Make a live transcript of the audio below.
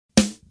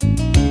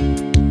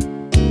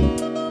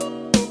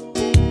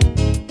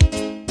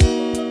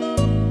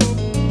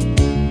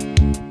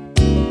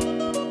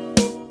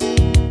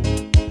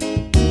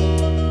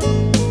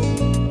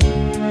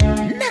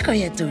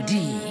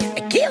todi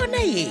ke yona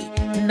ye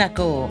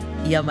nako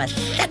ya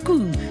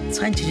mahlakong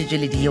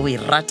tshwantšhetšetšweledi yeo e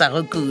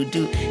ratago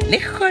kudu le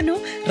kgono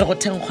re go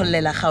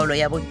thenkgolela kgaolo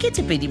ya bo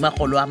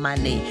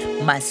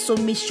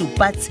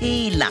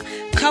 2024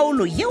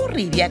 kgaolo yeo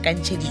re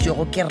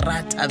beakantšheditšwego ke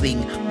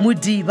Ratabeng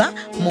Modiba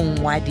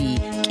mongwadi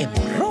ke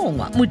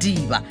Morongwa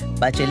Modiba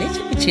ba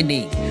tšweletše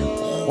metšhineng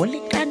go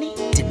lekane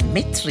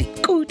Dimitri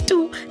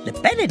Kutu le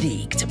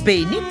Benedict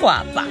Beni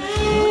Kwapa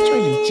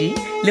motšweletši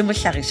le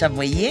mohlagiša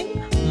moyeng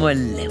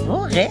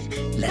Moleboge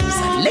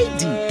Lamsa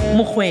Lady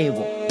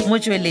Mokgwebo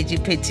motšweletši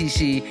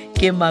phetiši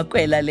ke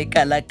Makwela le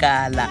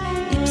Kalakala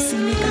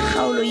ipsene ka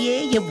kgaolo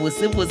ye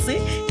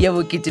bose-bose ya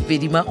bo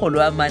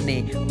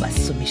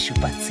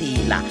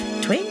 2046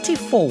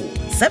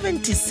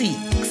 2476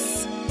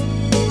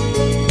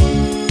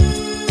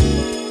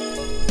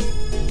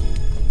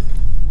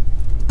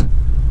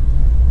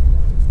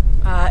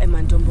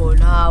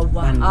 Emantombolo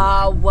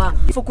awa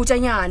fokutša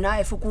nyana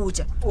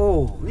efokutša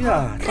Oh,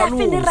 yeah,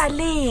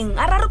 funeraleng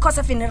a ra re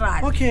khosa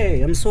funeral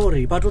Okay, I'm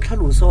sorry, but o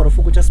tlhalosa gore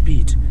fokotša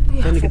speed.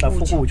 Then ke tla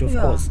fokotša, of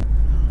course.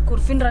 gore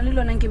funeral le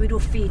lona nke be di o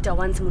feta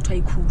once motho a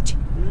ikhutše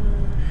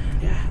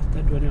Yeah,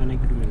 that one yona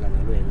ke dumelana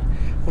le wena.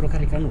 Gore ka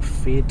re ka no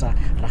feta,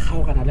 ra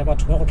kgaogana le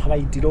batho ba go tlhaba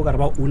itile o ka re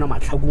ba una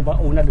Matlhakong, ba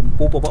una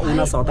Limpopo, ba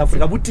una South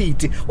Africa,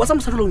 botite. Wa sa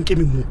mosafelong ke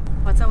mo.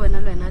 wa tsa wena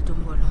le wena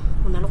Tombolo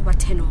o na le go ba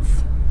 10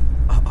 off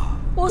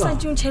o sa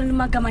ntšhentšhe le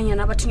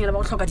makamanyana a bathonyana ba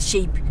go tlhoka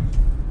di-shape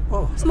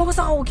Oh, semogo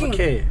sa gago keng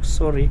okay,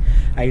 sorry.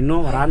 I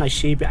know rana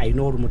shape, I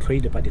know gore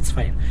motlhoile, but it's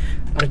fine.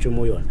 A re tšwe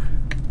mo yona.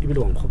 Ebile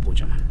wa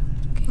nkgopotša man.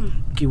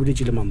 Ke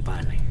buletše le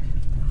Mampane.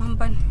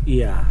 mampane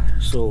Yeah,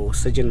 so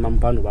Sergeant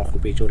Mampane ba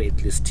kgopetše gore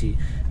at least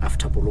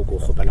after poloko o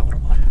kgopela gore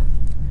bona.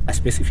 A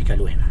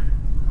specifically wena.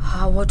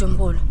 wa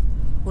Tombolo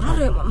o ra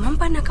re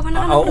mampane a ka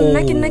banagana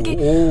gore nna ke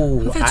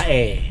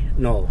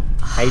no,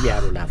 ha ile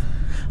a love.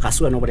 Ga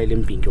se wena o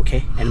boleleng Pinky,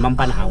 okay? And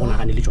Mampane ga go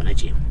nagane le tsona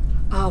tšeo.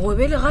 go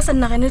bele ga sa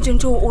nnagane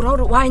tsentse o ra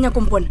gore wa nya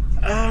kompona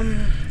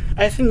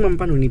I think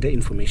Mampane o need the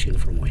information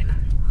from wena.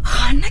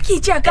 nna ke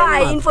itšea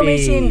kae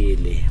information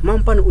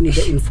Mampane o need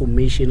the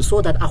information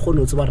so that a kgone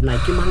o tseba gore na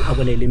ke mang a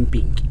boleleng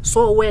Pinky.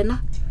 So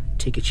wena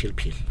take a chill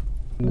pill.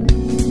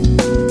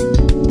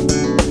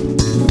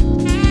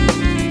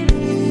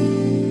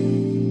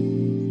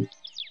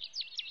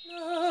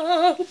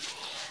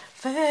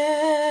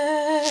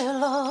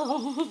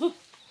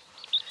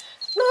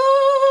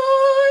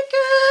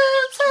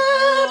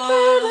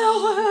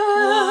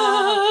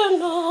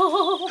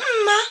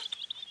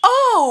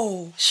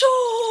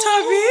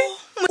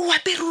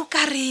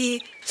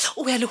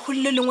 o ya le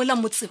golle lengwe la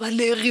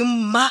motsebalegi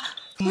mma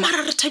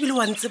mara re thabile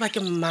wa ntseba ke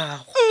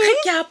mmago ge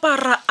ke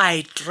apara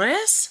I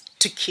dress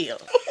to kill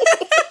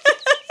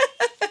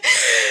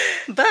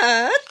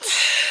but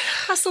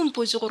ga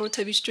sempotse gore o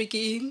thabisitswe ke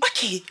eng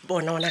okay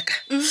bona ngwanaka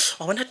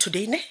wa bona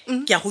today ne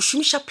ke a go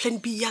šomiša plan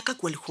B ya ka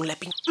kua lehung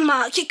lapeng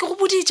ma ke go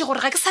boditše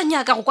gore ga ke sa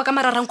nyaka go kwa ka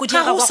mararanko di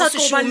ga go sa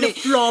tloba le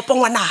flopo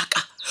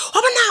ngwanaka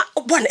wa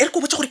bona e re ko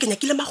botse gore ke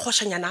nyakile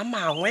magosanyana a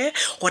mangwe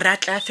gore a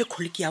tla fe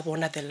kholiki ya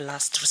bona the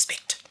last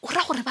respect o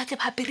ra gore ba tle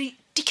ba apere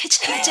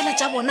dikhetšhela tsela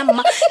tša bona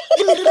mma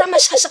le meriri a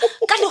mašaša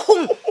ka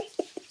lehung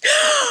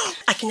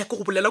a ke nyaka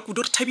go bolela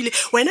kudu re thabile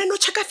wena no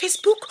checka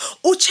Facebook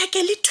o checke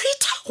le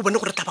Twitter go bone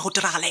gore tla ba go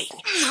diragala eng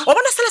wa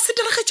bona sela se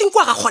diragetseng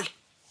kwa ga gole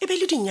e be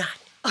le dinyane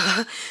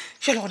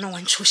jale gona wa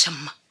ntšhoša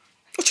mma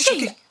o tšhoša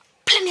keng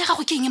plan ya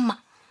gago ke eng mma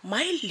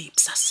my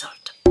lips are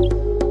sealed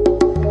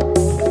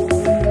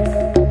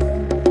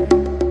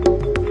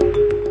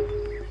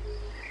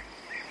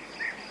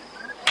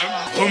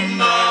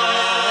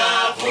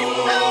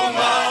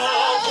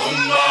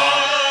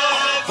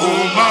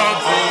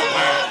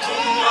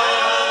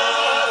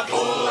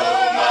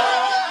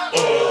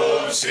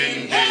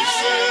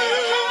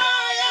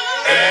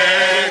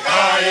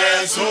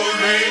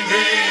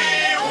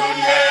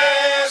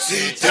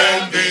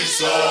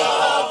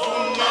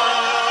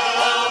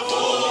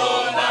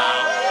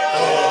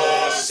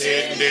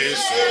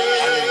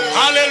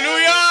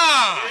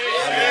Hallelujah!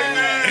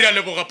 Re a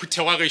leboga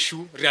phuthe wa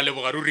gešo, re a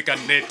leboga ruri ka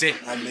nnete.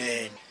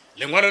 Amen.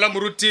 Lengwalo la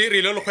moruti re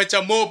ile le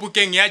hwetša mo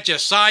bukeng ya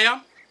Jesaya,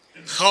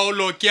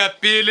 kgaolo ke ya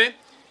pele,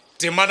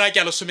 temana ke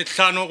ya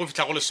 15 go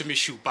fihla go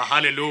 17.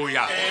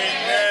 Hallelujah.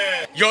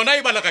 Yona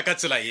e balega ka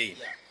tsela ye.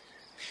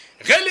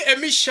 Ge le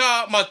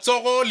emisha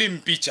matsogo le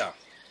mpitša,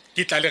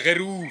 ke tla le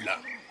gerula.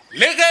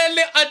 Le ge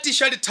le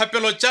atiša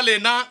dithapelo tša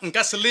lena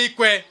nka se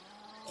lekwe,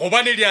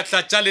 gobane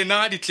diatla tša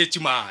lena di tletše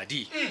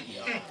madi.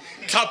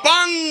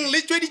 Tlhapang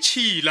le tšwe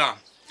ditšhila,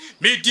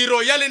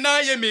 mediro ya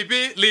lena ye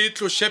mebe le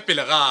tloše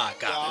pele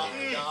gaka.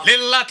 Le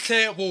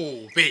latlhe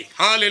bobe.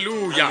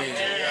 Hallelujah.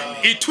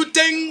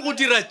 Ithuteng go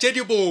dira tše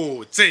di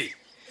botse.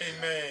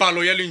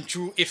 Palo ya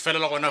lentšu e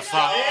felela gona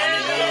fa.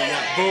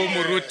 Bo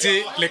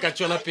moruti le ka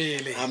tšwela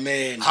pele.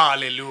 Amen.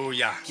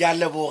 Hallelujah. Ke a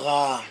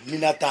leboga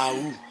mina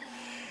tau.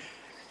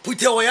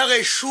 Phuthego ya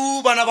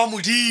gešo bana ba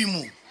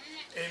Modimo.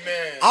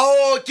 Amen.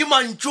 Ao ke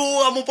mantšu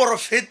a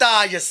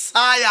moprofeta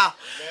Jesaya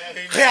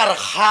ge a re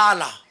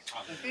gala.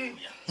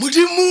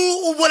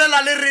 Modimo o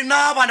bolela le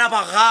rena bana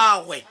ba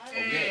gagwe.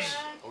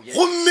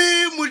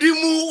 gomme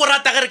modimo o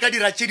rata ge re ka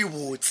dira tše di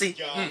botse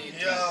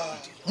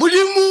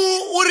modimo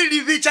o re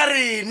di betša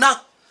rena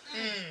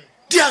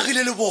di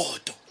agile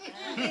leboto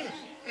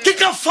ke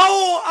ka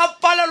fao a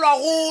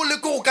palelwago le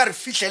ke go ka re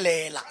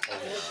fitlhelela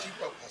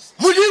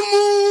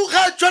modimo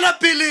ga a tšwela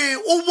pele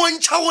o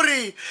bontšha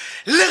gore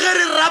le ge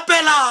re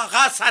rapela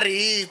ga a sa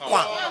re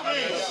kwa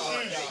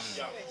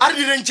a re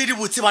direntše di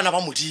botse bana ba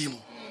modimo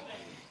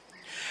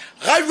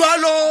ga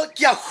jalo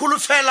ke a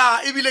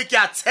holofela ebile ke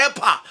a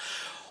tshepa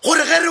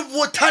gore ge re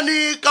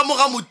bothane ka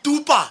moga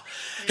motupa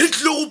re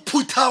tlile go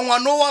phutha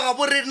ngwano wa ga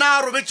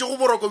borena robetse go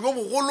boroko jo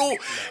bogolo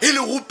e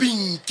le go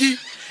Pinky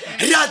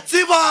re a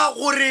tseba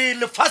gore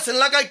lefaseng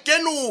la ka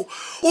keno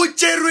o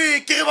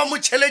tšerwe ke ge ba mo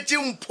tšheletse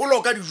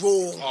mpholo ka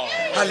dijong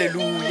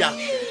halleluja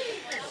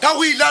ka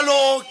go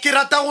ilalo ke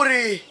rata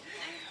gore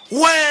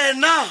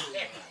wena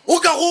o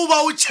ka go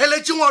ba o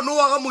tšheletse ngwano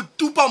wa ga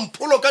motupa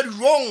mpholo ka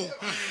dijong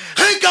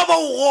ge ka ba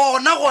o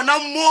gona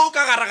mo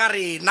ka gare ga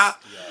rena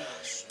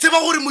tseba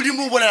gore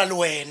modimo o bolela le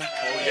wena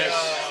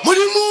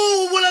modimo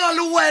o bolela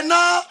le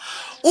wena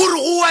o re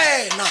go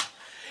wena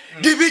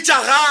di bitša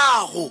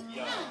gago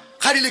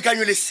ga di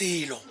lekanywe le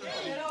selo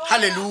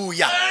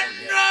halleluja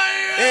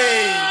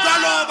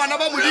jalo bana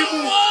ba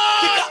modimo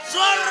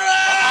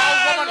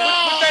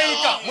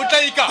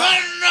Motlaika.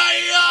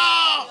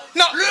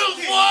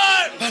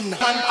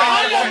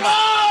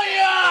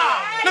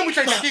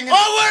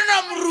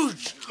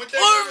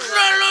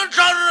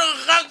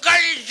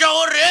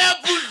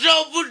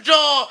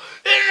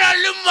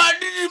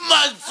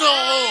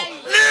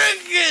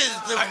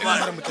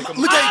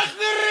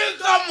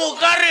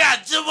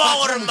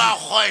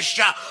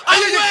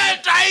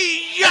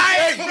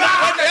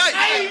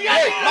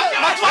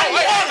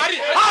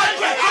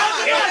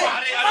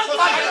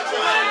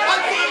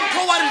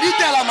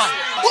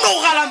 o no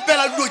go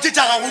galampela dilo tše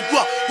tša gago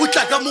kua o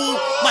tla ka mo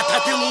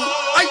mathateng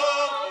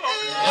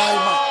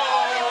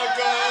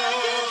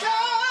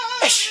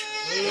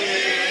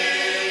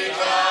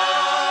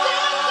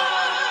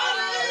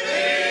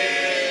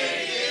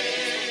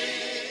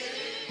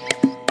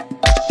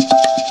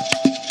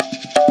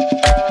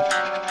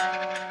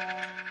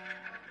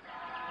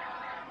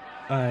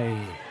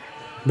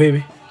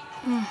baby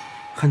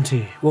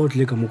kganthe wa o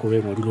tlile ka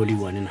mokobeng wa dulo le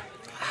iwane na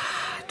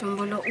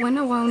Tombolo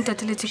wena wa o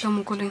ntateletse ka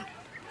mokoleng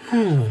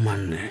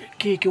manne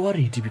ke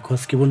worried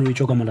because ke bone o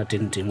etswa ka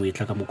molatenteng o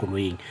etla ka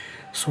mokoloeng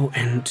so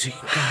and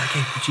ka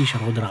ipotšiša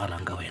go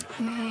diragalang ka wena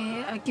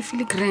a ke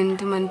feel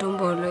grand man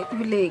Tombolo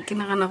ebile ke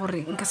nagana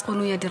gore nka se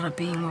kgone o ya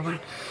dirapeng wa bona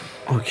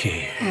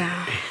okay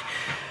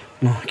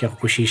no ke a go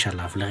kwešiša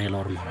love le gela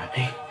gore mara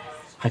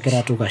ga ke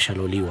rate o ka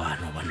šalo le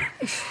iwane wa bona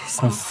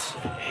because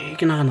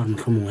ke nagana gore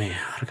motlho mongwe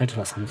re ka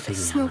dira something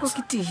smoko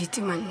ke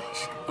tite man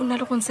o na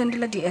le go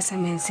nsendela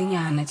di-SMS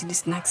nyana tse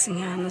di-snacks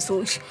nyana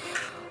so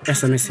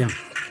SMS yang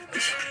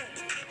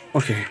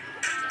okay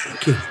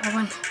ke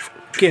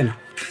ena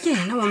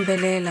wa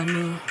mbelela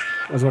no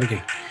wa tswa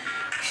ke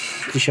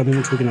tliša mo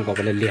motho o ke naka go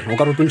bolelela o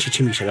ka re o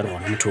tontšhitšhimiša ka re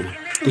gona motho man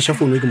tliša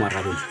founu e ke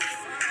moarabong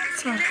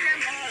sorry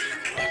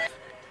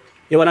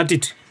e bona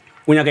tite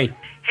o nyaka eng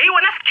hei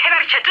wena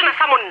sekebere tšhetena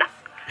sa monna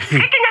ge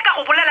ke nyaka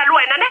go bolela le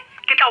wena ne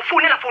ke tla o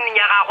founela founung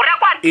ya gago re ya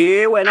kwane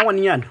wena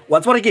ngwanenyana wa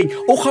tswa re keng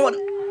o kgaona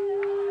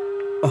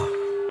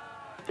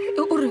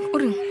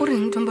o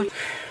reng Tombolo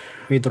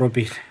o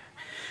itoropile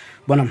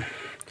bona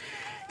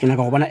ke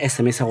naka go bona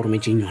SMS ya go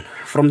rometseng yona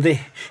from there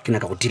ke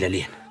naka go dila le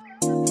ena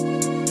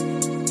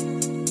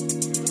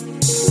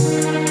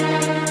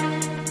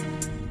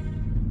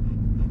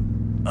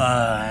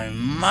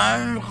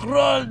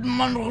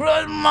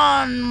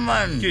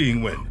man.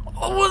 King when?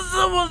 What's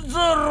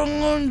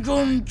wrong?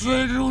 John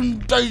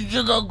Chelun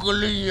Taika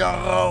Colia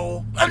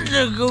and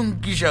the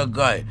Kisha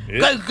guy.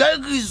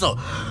 Kaikiso.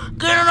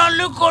 Can I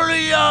look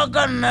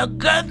can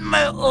get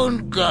my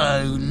own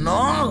guy,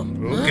 no?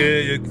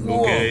 Okay.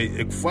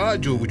 Ik vaar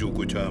Jobu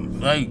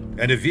Kucham.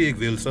 En de week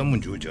wil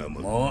someone Jujam.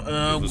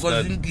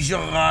 Cousin Kisha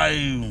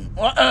guy.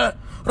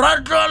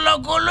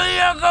 Ratala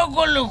Colia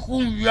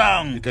Colum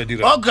Young.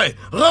 Okay,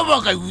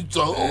 Rabaka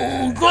Utah.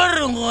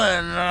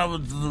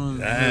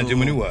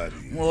 Jimmy Ward.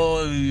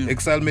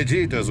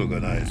 Exalmejita is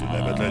organized.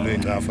 Never tell you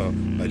enough a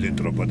little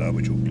drop of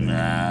Abuju.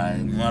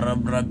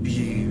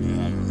 Marabrabi.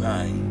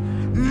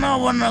 No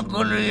one a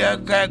Colia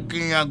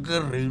Kaking a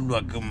girl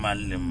like a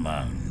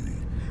man.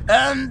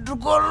 And to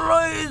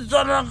Colois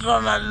on a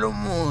canal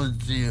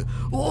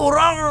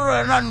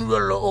Ura and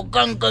Anvil or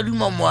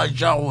Kankadima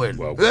Machawen.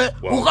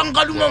 Who can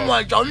Kadima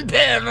Machon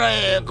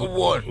Pere?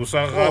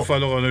 Usara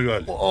follow on the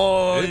road.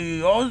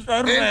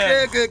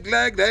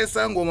 Like that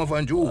sang woman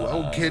from Jew.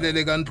 Okay,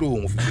 elegant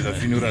room of the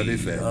funeral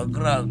affair. A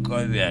grand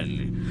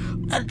covelli.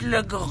 At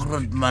like a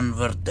great man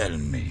will tell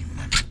me.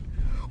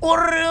 Or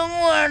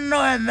no,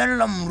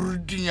 I'm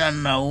rooting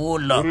and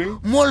Naola.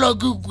 Mola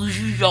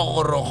Kukusha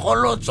or a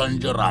hollow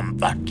Sanjaram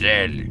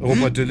Patel. Oh,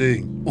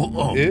 Pateling.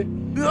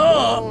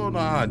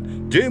 bona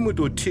je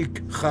motho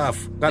tick half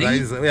ka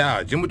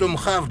ya je motho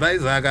mhalf ba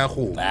iza ka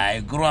go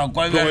ai kro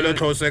kwa le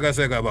tlhoseka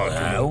seka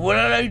batho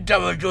bolela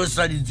ditaba tšeo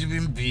sa di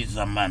tsebeng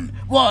phisa man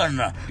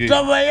bona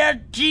taba ya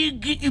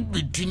tiki e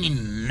between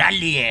nna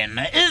le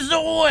yena e se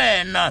go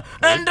wena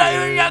and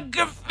I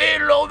nyake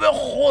felo o be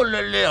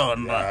gole le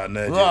yona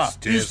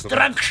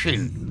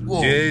instruction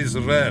is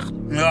reg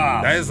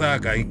da isa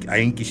ka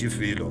ainkishi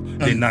filo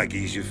le na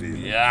ke ishi filo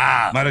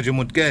mara je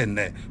motho ke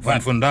nne van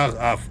vandag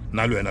af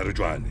na lo wena re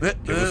tjwane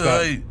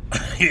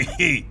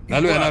na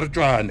lo wena re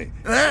tjwane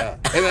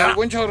e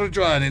bontsha re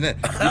tjwane ne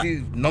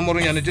di nomoro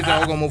nyane tse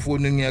tsa go mo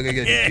founung ya ke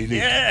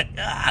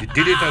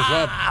delete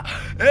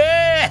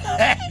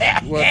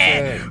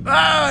WhatsApp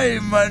ai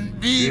man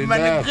di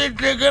man ke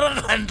re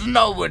gant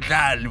na o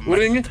botlhale o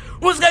reng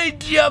o ska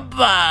itia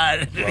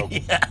ba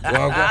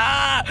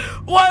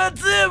wa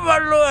tseba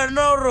lo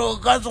wena ro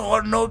ka se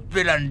gone o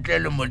phela ntle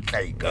le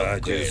motlaika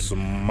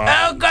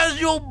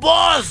because you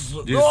boss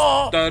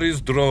that is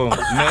strong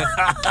ne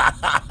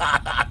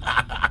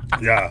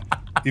ya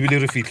ibile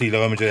re fitlhile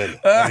ga mojela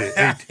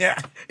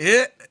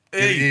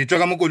tswa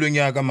ka mo kolong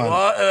ya ka man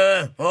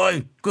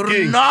oi ke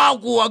re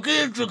nako a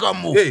ke tswe ka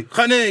mo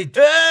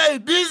khanate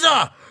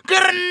bisa ke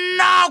re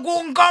nako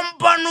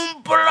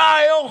nkampanong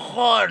polayo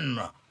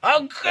gona a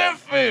ke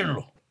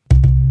felo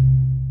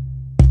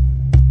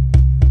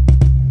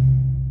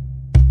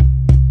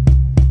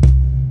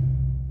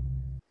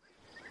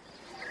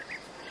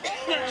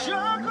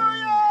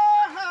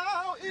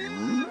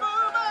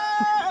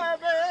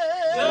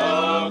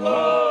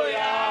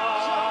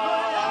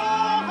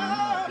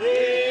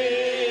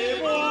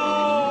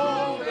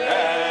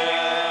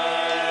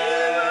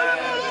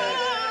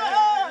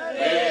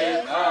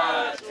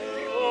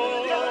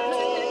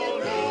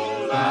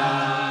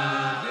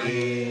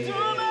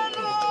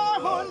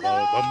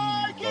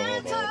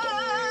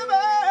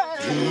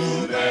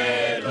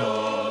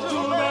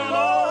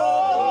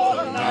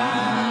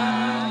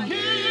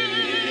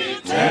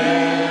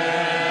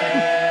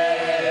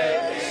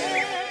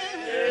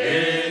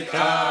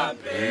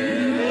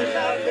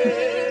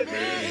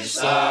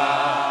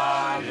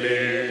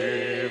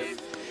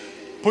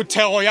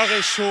Phuthego ya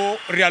gešo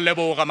re a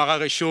leboga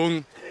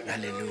magagešong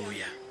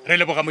Hallelujah. re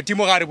leboga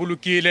modimo ga re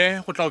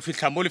bolokile go tla go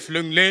fitlha mo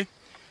lefelong le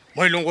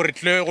mo e leng gore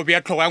tle go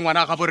bea tlhogo ya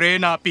ngwana ga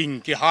borena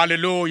Pinky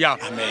haleluya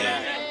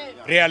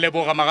amen re a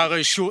leboga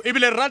magagešo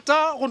ebile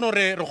rata go no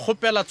re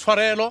kgopela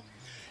tshwarelo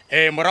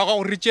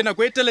morago go re tsena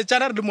go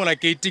eteletsana re le mola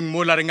gating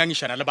mo la re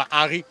ngangišana le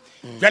baagi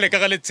bjale ka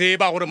ga le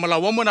tseba gore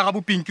molao wa mona ga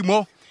bo Pinky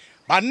mo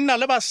banna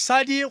le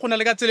basadi go na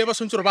le ka tsele ba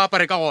sontse re ba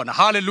apare ka gona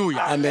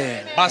haleluya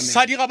Amen.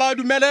 basadi ga ba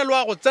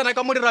dumelelwa go tsena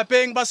ka mo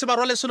dirapeng ba se ba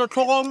rwale selo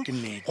tlhogong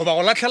go ba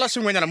go latlhela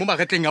sengwenyana mo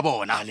magetleng ya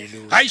bona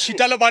ga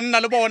išita le banna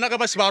le bona ga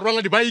ba se ba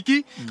rwala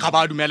dibaiki ga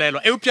ba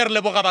dumelelwa eupša re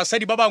leboga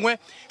basadi ba bangwe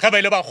ga ba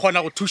ile ba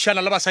kgona go thušana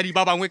le basadi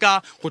ba bangwe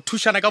ka go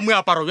thušana ka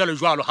moaparo bjalo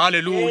jwalo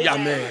haleluya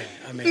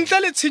ntle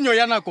le tshenyo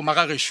ya nako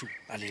magagešo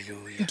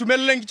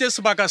ntumeleleng ke tše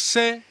sebaka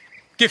se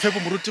ke fe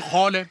bo moruti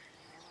kgole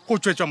go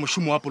tšwetšwa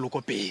mošomo wa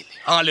poloko pele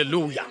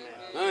haleluya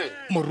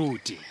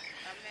moruti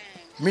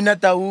mina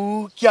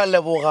tau ke a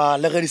leboga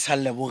le ge di sa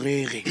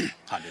lebogege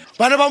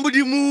bana ba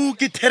modimo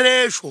ke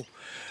theresho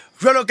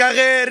jalo ka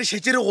ge re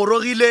šetse re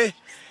gorogile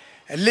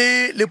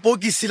le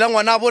lepokisi la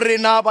ngwana bo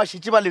rena ba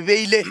šetse ba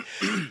lebeile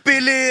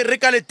pele re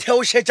ka le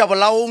theošetša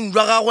bolaong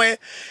jwa gagwe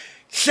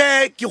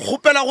hle ke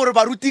kgopela gore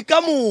baruti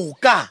ka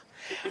moka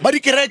ba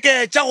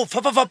dikereke tša go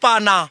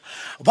fapafapana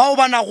bao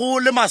ba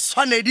nago le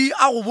maswanedi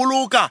a go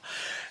boloka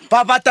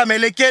ba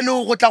batamele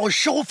keno go tla go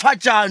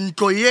šegofatša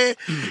ntlo ye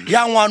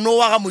ya ngwano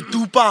wa ga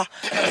motupa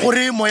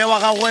gore moya wa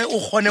gagwe o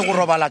kgone go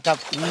robala ka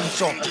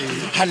khutso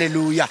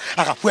haleluya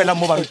aga buela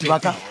mo baruti ba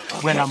ka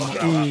buela mo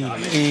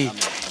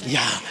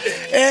ya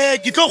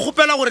ke tlo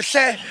kgopela gore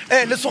hle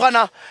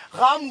lesogana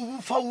ga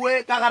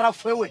mobufauwe ka gara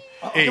fewe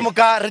ke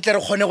moka re tle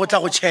re kgone go tla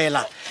go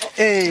tšhela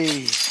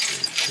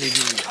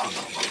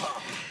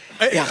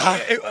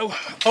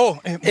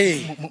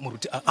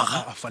moruti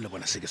a fa le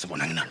bona se ke se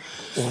bonang na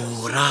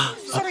ora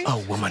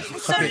aowa man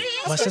gape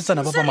ba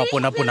setsana ba ba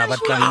maponapona ba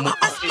tlang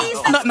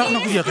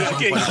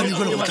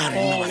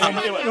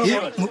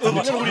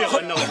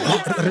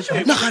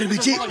na gare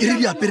betse e re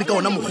diapere ka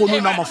ona mogolo o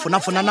ne a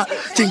mafonafonana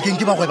tsenkeng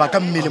ke bagweba ka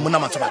mmele mo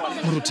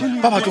namatsobana moruti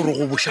ba batlo re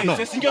go boša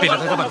pele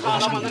re ka ba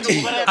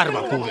a re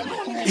bakobe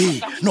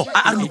no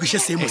a re lokiše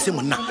seemo se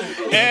monna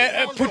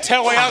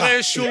phuthego ya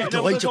gešo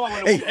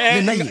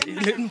lena ye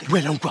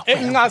buela nkwa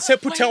nga se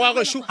phuthego ya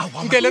gešo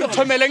nke le re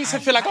thomeleng se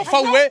fela ka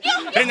fauwe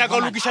re nyaka go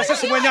lokiša se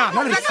sengwenyana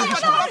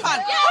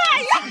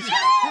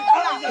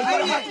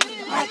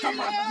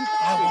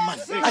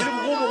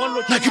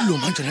na ke dilo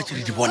mang tsona tse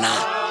re di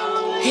bonang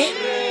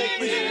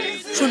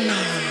sona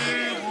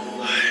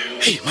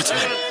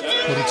matsabane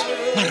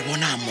na re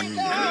bona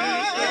monna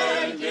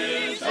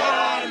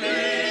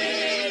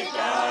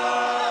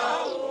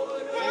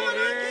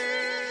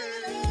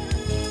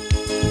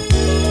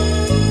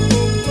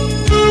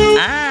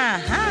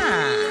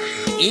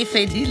e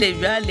fedile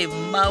bjale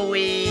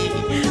mmawe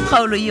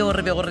kgaolo yeo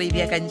re be go re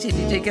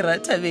beakantšheditše ke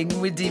Rathabeng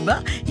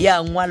Modiba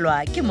ya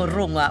ngwalwa ke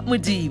Morongwa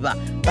Modiba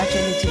ba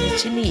tšweletše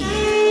metšhineng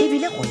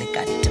ebile go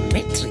leka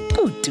Dimitri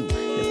Kutu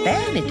le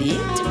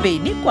Benedict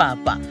Beny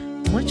Kwapa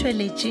mo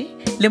tšweletše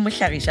le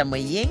mohlagiša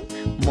moyeng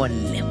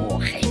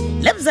Moleboge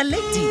Lebza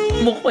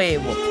Lady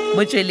Mokgwebo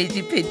mo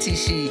tšweletše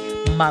phetiši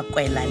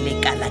Makwela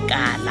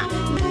Lekalakala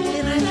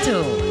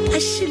Lerato a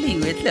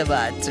šhiliwe tle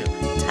batho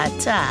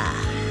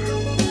thata